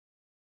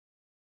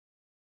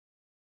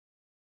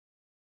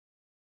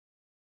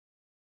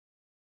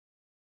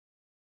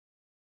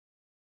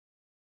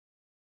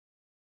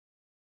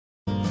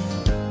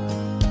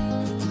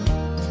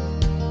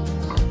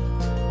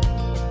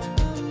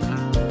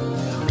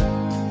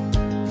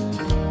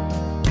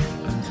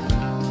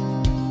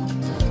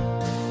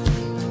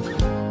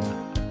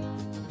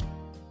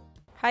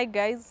Hi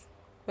guys,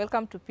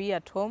 welcome to PE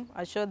at Home,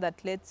 a show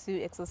that lets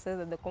you exercise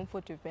at the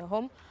comfort of your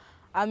home.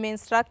 I'm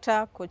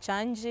instructor Coach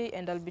Angie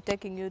and I'll be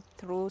taking you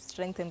through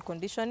strength and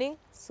conditioning.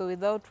 So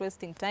without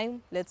wasting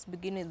time, let's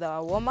begin with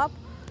our warm-up.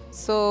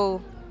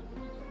 So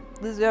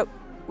this is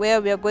where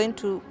we are going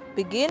to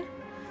begin.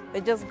 We're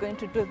just going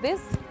to do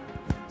this,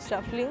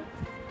 shuffling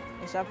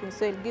and shuffling.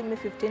 So it'll give me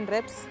 15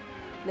 reps.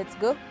 Let's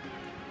go.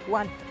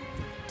 1,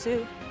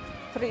 2,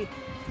 3,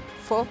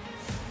 4,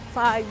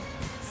 5,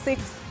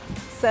 6,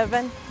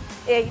 7,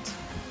 8,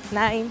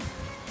 9,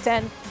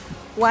 10,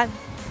 1,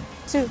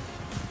 2,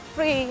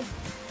 3,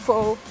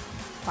 4,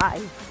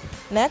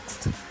 5.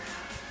 Next,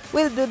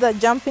 we'll do the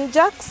jumping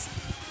jacks.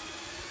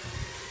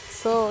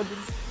 So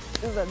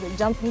these are the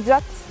jumping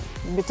jacks.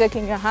 You'll be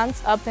taking your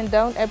hands up and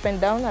down,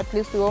 at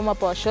least we warm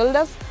up our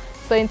shoulders.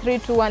 So in 3,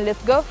 2, 1,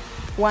 let's go.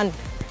 1,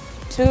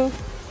 2,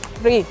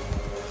 3,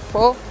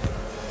 4,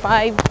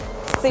 5,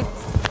 6,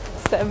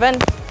 7,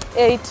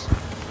 8,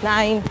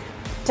 9,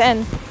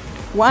 10,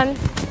 1,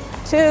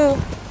 2,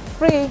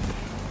 3,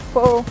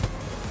 4,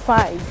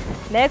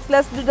 5. Next,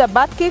 let's do the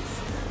butt kicks.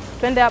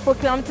 Twende hapo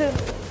kila mtu.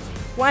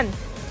 1,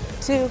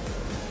 2,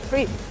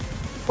 3,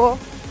 4,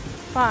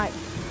 5,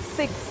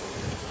 6,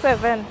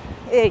 7,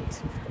 8,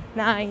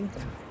 9,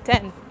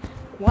 10.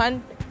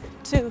 1,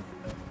 2,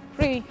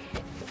 3,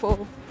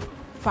 4,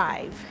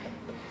 5.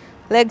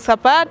 Legs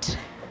apart.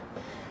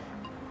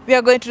 We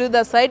are going to do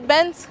the side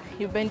bends.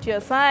 You bend to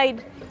your side,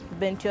 you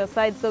bend to your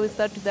side. So we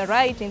start to the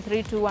right in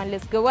 3, 2, 1.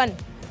 Let's go. 1,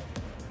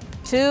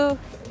 2,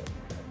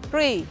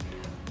 3,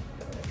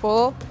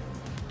 4,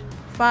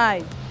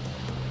 5,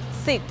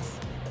 6,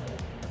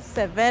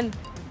 7,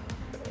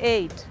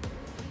 8,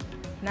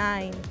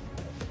 9,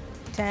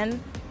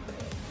 10.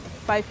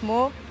 5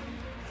 more.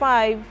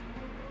 5,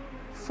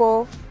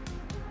 4,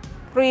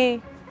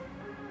 3,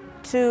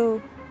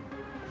 2,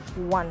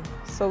 1.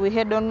 So we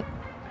head on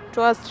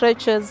to our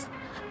stretches.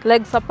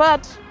 Legs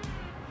apart.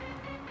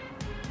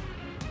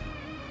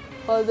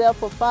 Hold there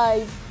for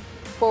 5,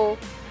 4,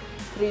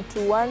 3,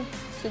 2, 1.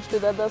 Switch to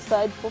the other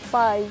side for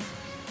 5,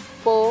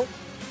 4,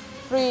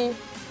 3,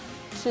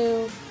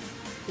 2,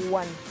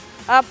 1.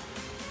 Up.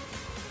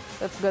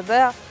 Let's go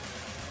there.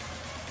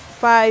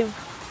 5,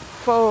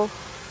 4,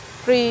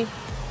 3,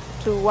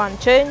 2, 1.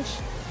 Change.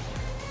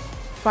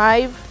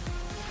 5,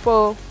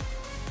 4,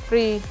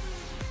 3,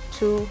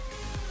 2,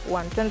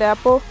 1. Twende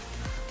hapo.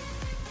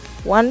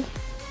 1,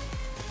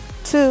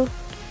 2,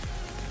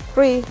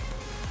 3,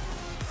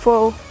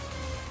 4,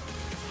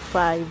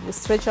 5. We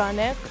stretch our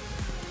neck.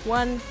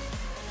 1,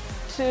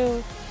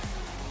 2,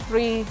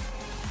 3,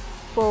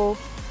 4,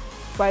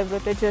 5.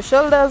 Rotate your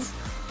shoulders.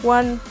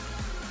 1,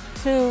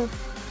 2,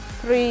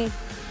 3,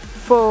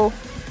 4,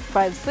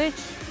 5. Switch.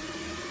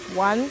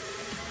 1,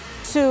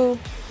 2,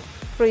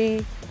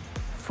 3,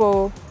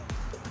 4,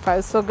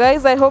 5. So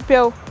guys, I hope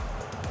you're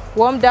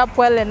warmed up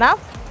well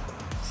enough.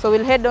 So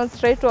we'll head on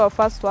straight to our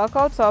first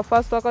workout. So our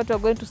first workout, we're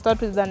going to start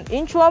with an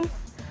inchworm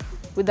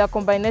with a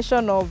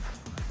combination of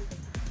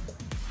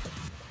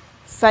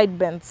side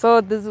bend.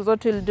 So this is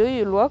what you'll do.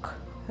 You'll walk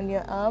on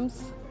your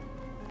arms,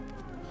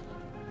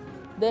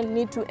 then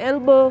knee to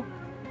elbow,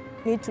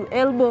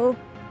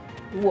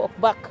 walk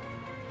back.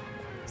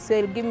 So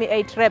it'll give me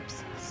 8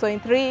 reps. So in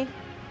 3,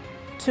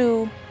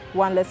 2,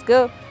 1, let's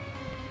go.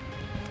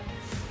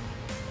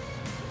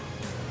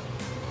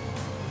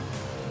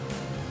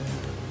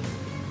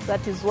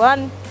 That is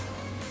 1.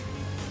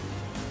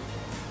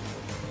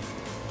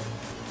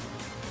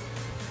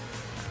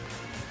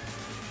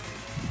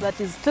 That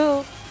is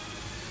 2.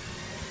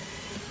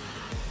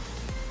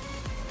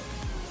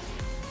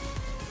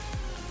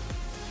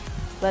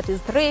 That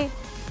is 3.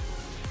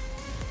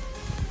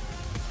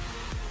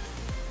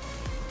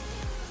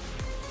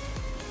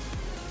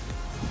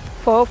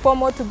 Four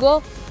more to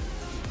go.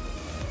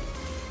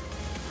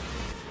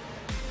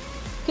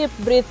 Keep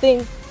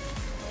breathing.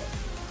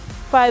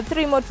 5,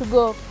 3 more to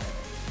go.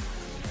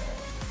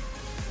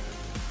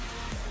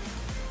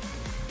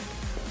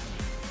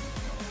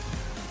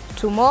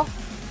 2 more.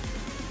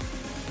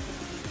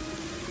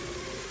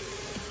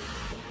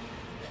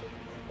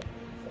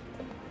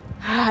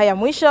 Ya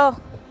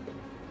mwisho.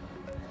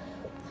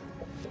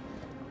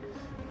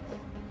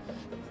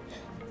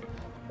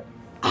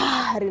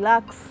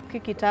 Relax,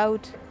 kick it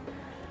out.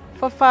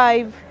 For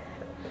 5,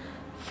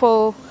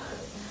 4,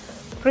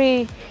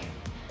 3,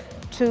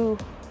 2,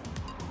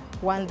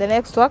 1. The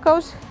next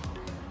workout,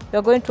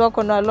 we're going to work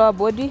on our lower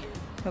body.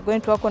 We're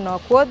going to work on our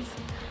quads.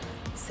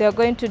 So you're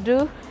going to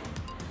do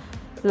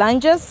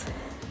lunges.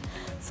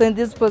 So in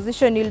this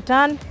position, you'll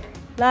turn,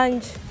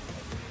 lunge,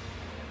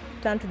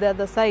 turn to the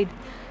other side.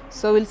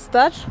 So we'll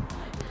start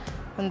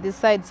on this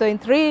side. So in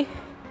 3,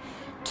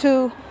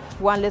 2,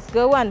 1, let's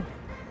go. 1,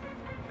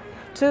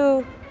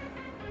 2,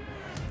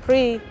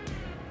 3,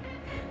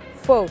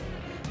 4,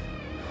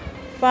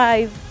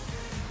 5,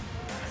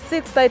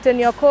 6. Tighten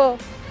your core.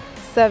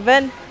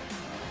 7,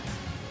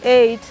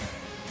 8,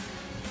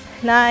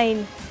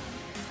 9,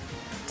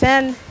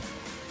 10.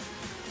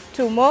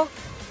 2 more.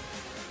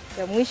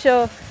 Ya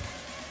mwisho,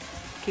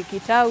 kick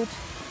it out.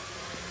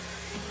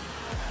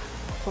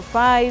 for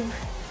 5,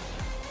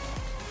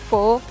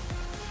 4,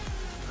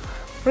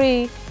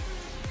 3,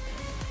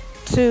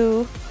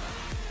 2,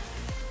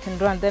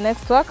 and 1. The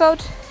next workout,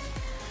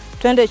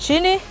 twende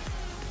chini.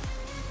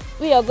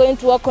 We are going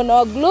to work on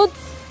our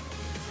glutes.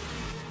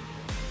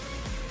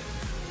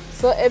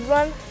 So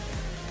everyone,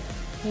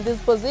 in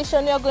this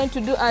position, you are going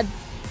to do a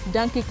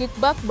donkey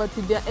kickback, but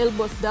with your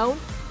elbows down.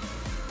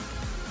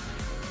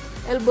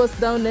 Elbows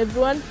down,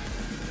 everyone.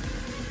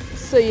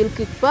 So you'll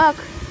kick back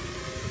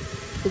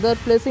without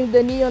placing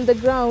the knee on the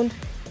ground.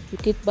 You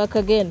kick back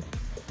again.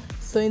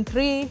 So in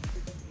 3,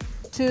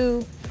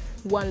 2,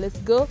 1, let's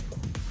go.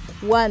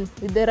 1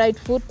 with the right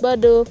foot,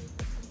 bado.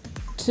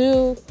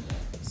 2,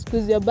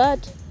 squeeze your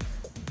butt.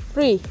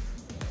 3,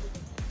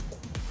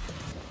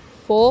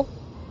 4,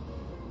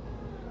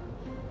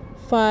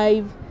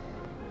 5,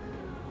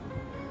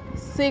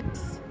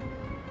 6,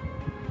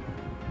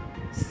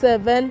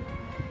 7,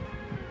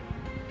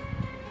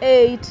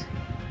 8,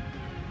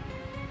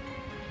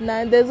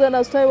 9. There's one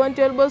as I want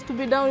your elbows to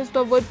be down is to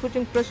avoid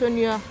putting pressure on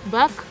your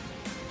back.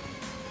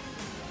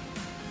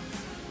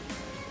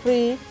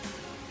 3,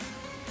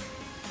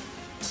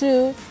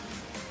 2,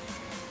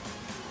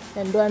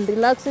 and 1.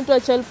 Relax into a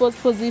child pose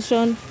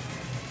position.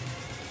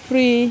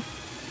 3,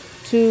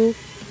 2,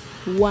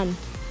 1.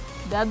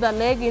 The other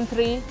leg in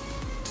 3,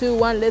 2,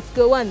 1. Let's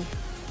go. 1,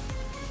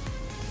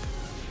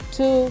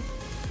 2,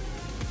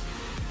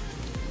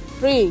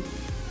 3,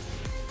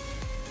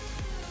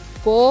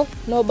 4.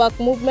 No back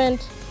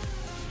movement.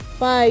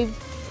 5,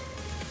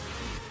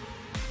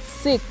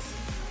 6,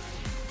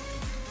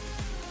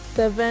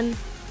 7,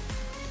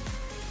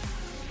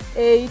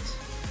 8,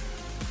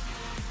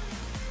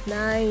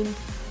 9,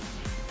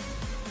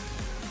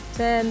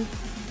 10,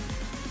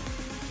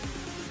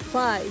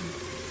 5.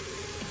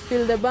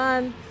 Feel the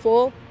band.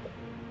 4,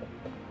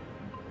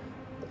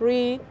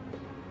 3,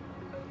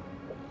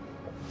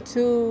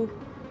 2,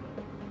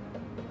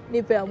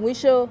 nipe ya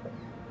mwisho,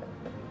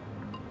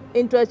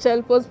 into a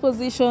child pose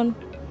position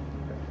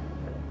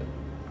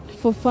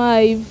for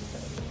 5,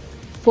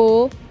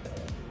 4,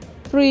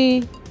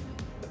 3,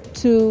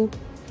 2,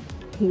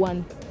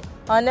 1.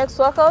 Our next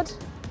workout,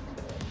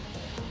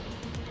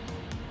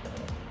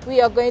 we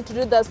are going to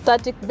do the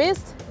static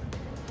beast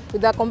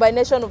with a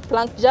combination of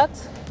plank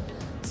jacks.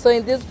 So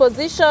in this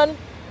position,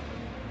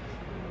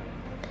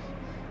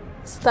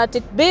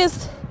 static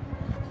beast,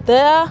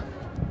 there,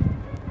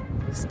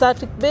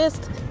 static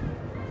beast,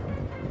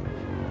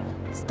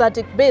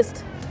 static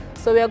beast.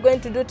 So we are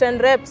going to do 10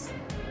 reps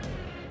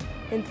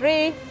in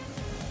 3,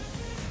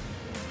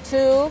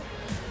 2,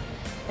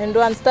 and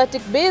 1.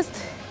 Static beast,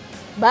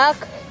 back.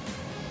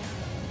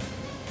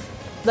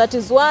 That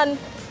is 1,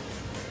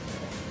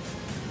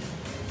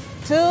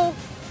 2,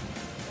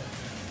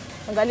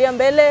 angalia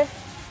mbele,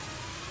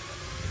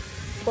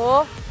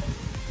 4,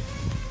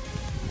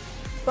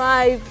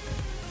 5,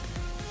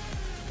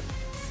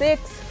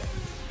 6,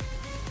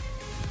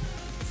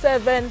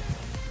 7,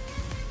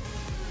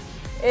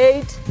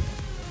 8,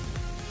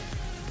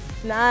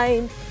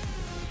 9,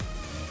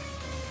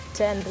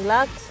 10.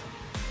 Relax.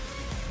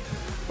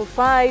 For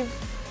 5,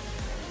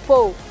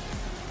 4,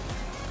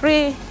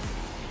 3,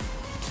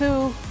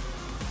 2,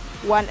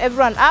 1.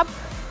 Everyone up.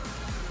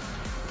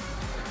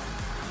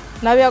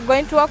 Now we are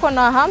going to work on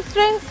our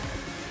hamstrings.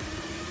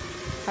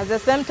 At the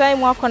same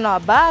time, work on our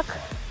back,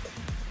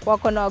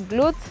 work on our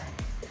glutes,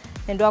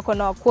 and work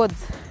on our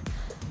quads.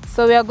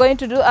 So we are going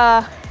to do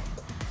a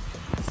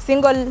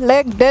single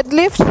leg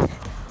deadlift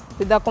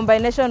with a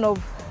combination of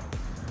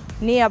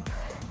knee up.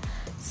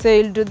 So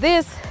you'll do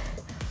this,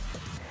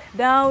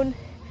 down,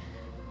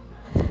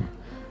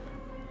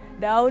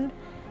 down,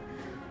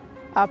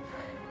 up.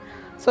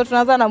 So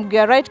tunaanza na mguu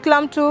ya right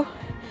climb 2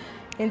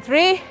 in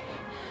 3,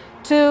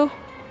 2,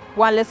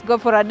 1. Let's go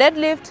for a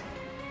deadlift.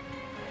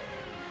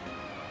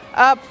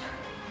 Up,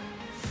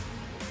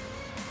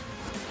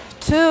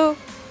 2,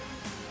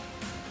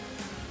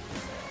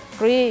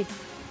 3,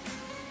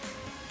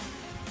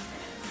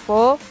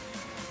 4,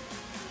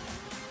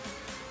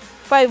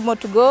 5 more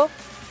to go.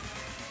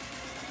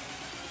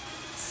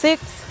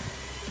 6,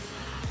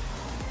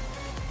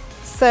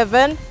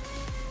 7,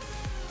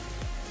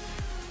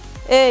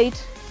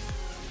 8,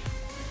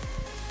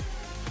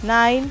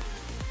 9,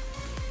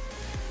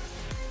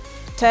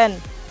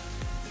 10.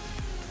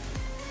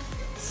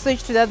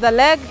 Switch to the other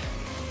leg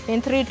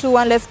in 3, 2,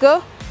 1. Let's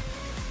go.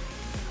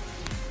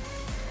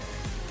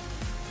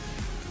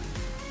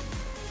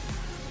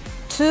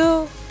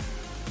 2,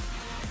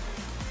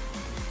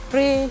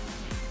 3,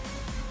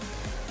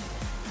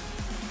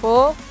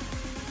 4,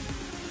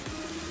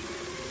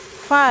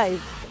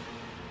 5,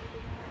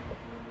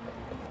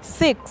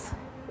 6,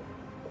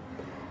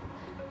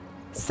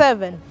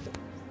 7,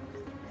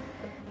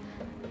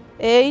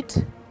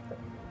 8,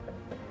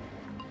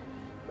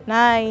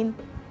 9,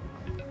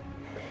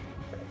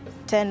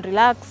 10.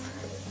 Relax.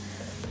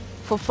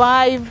 For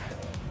 5,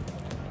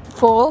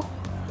 4,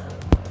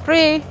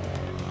 3,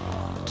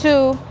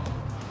 2,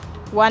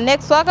 1.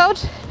 Next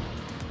workout,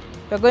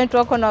 we're going to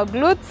work on our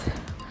glutes.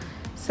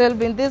 So we'll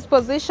be in this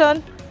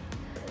position.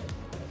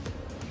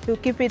 You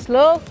keep it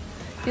low.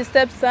 You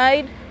step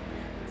side,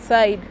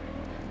 side,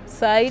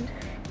 side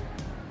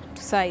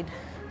to side.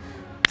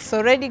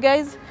 So ready,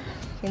 guys?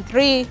 In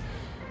 3,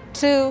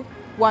 2,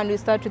 1. We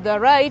start with the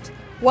right.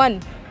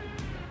 1,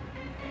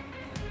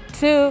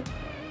 2,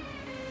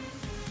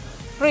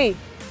 3,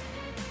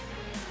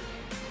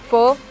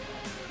 4,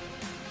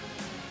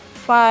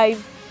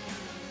 5,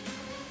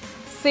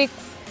 6,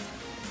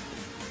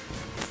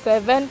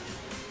 7,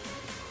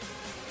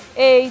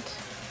 8,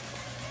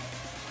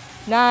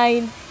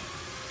 9,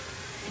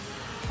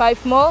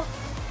 5 more.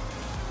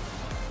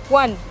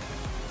 1,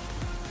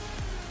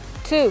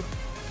 2,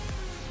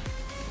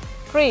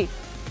 3,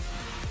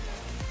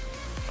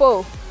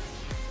 4,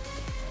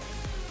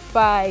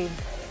 5.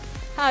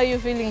 How are you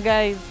feeling,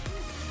 guys?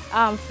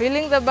 I'm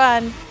feeling the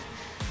burn.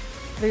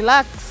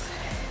 Relax.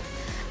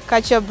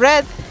 Catch your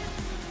breath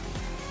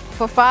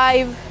for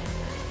 5,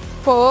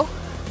 4,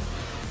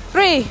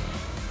 3,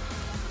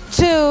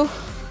 2,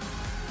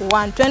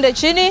 1. Twende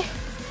chini.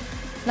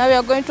 Now we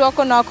are going to work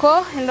on our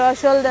core and our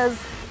shoulders.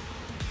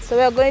 So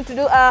we are going to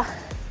do a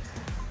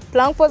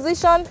plank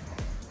position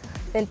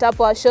and tap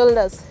our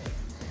shoulders.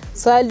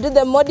 So I'll do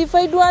the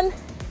modified one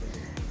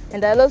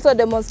and I'll also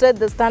demonstrate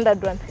the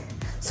standard one.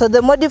 So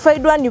the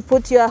modified one, you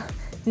put your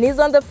knees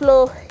on the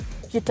floor,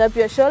 you tap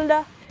your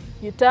shoulder,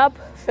 you tap,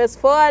 face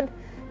forward,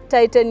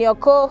 tighten your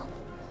core,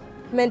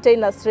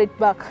 maintain a straight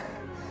back.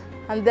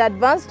 And the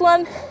advanced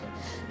one,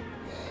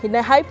 in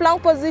a high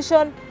plank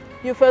position,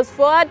 you face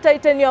forward,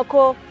 tighten your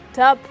core,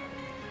 tap,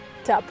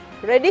 tap.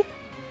 Ready?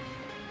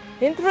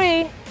 In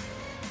 3,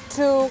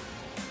 2,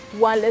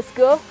 1, let's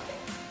go.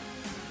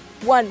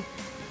 1,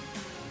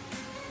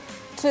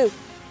 2,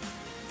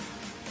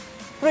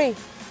 3,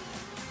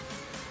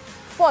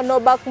 4, no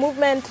back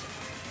movement.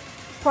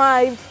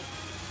 5,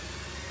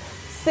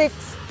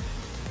 6,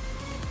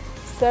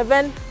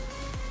 7,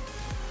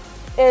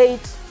 8,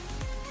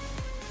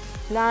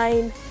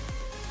 9,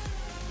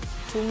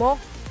 2 more.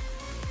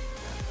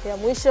 Ya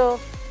mwisho,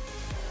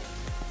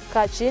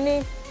 kaa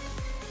chini,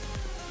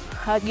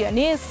 hug your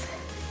knees.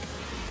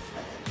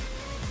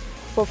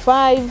 For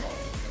 5,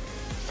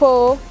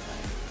 4,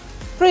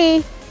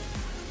 3,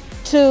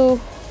 2,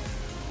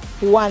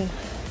 1.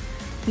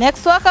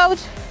 Next workout,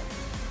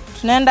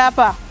 tunaenda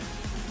hapa.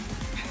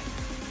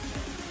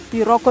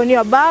 You rock on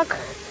your back,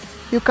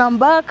 you come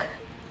back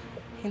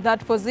in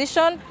that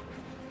position,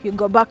 you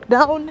go back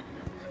down,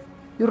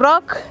 you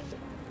rock,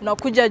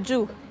 unakuja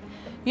juu.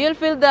 You'll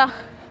feel the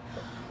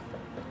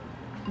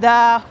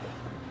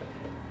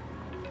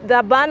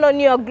burn on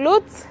your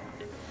glutes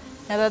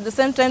and at the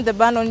same time the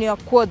burn on your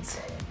quads.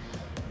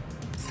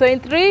 So in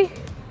 3,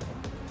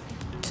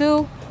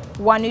 2,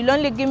 1, you'll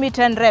only give me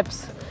 10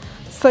 reps.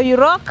 So you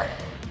rock,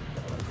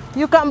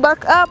 you come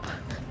back up.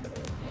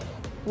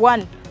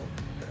 1,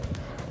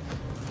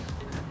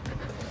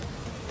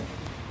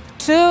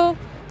 2,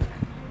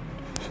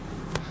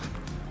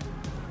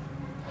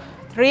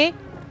 3,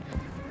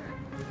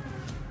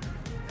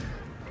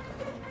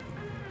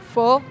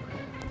 4,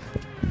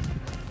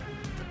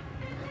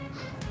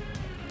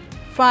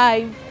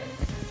 5,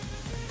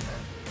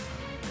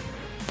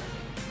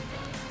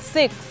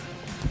 6,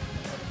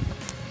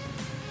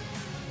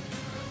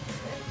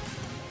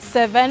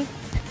 7,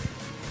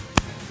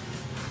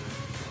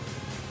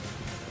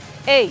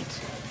 8,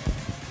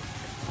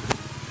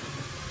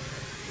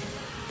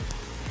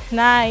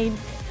 9,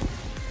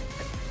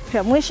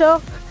 ya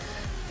mwisho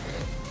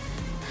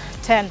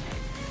 10.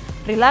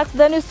 Relax,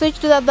 then you switch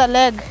to the other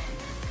leg.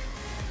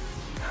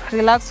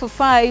 Relax for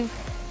 5,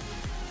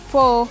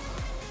 4,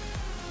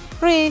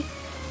 3,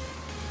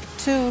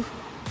 2,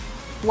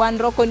 1.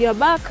 Rock on your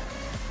back.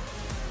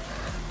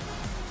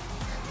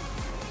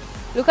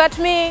 Look at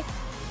me.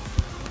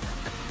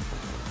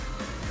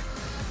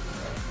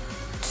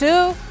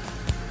 2,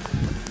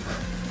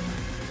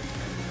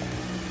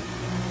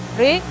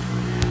 3,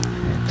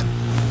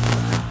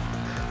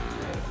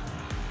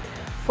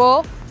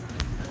 4,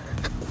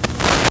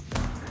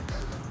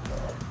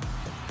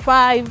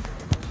 5,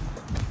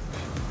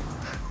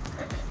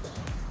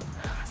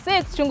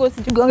 6. Chungu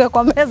usijigonge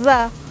kwa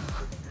meza.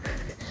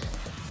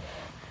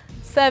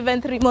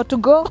 7, 3 more to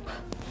go.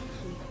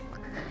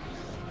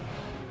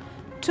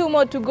 2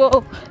 more to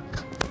go.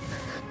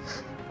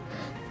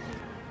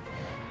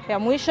 Ya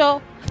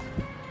mwisho.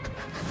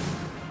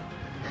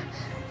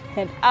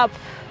 And up.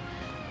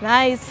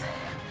 Nice.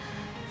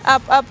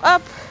 Up, up,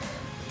 up.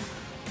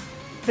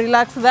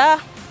 Relax there.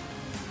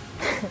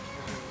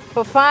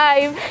 For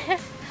 5,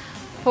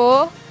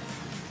 4,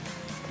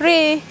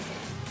 3,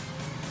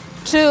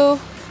 2,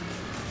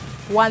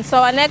 1. So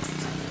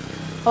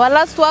our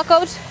last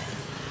workout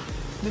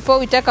before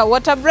we take a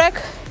water break.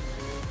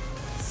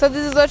 So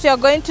this is what you are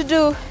going to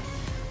do.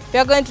 We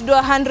are going to do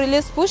a hand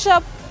release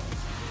push-up.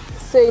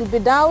 So you'll be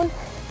down.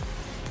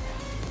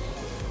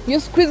 You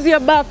squeeze your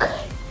back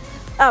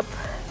up.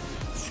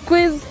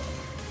 Squeeze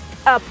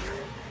up.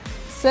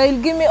 So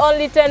you'll give me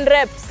only 10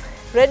 reps.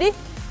 Ready?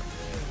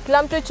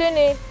 Climb to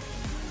chini.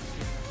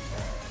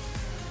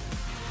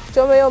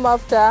 Chome yo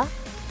mafuta.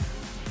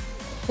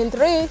 In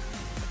 3,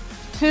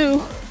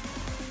 2,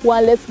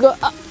 1, let's go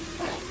up.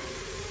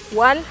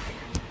 1.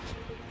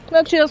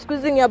 Make sure you're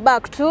squeezing your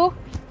back. 2,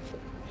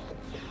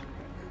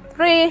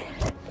 3,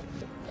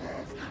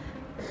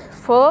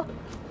 4,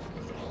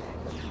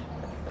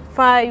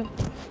 5,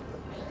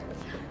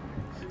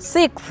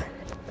 6,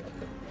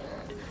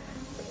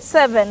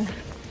 7,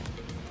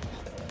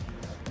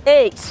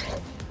 8,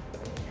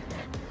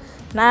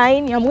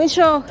 9, ya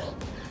mwisho,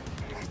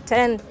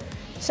 10.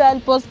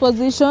 Child pose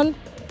position.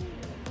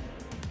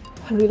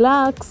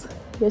 Relax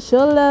your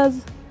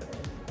shoulders.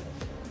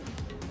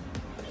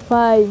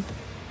 5,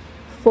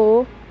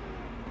 4,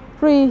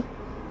 3,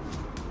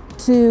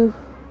 2,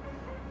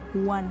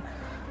 1.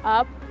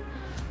 Up.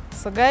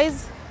 So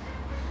guys,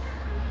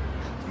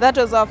 that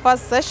was our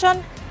first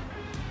session.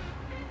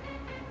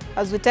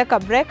 As we take a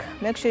break,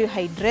 make sure you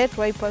hydrate,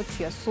 wipe out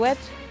your sweat.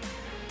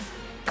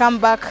 Come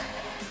back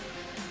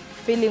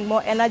feeling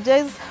more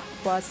energized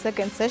for our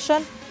second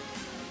session.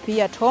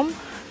 Be at home.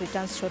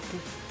 Returns shortly.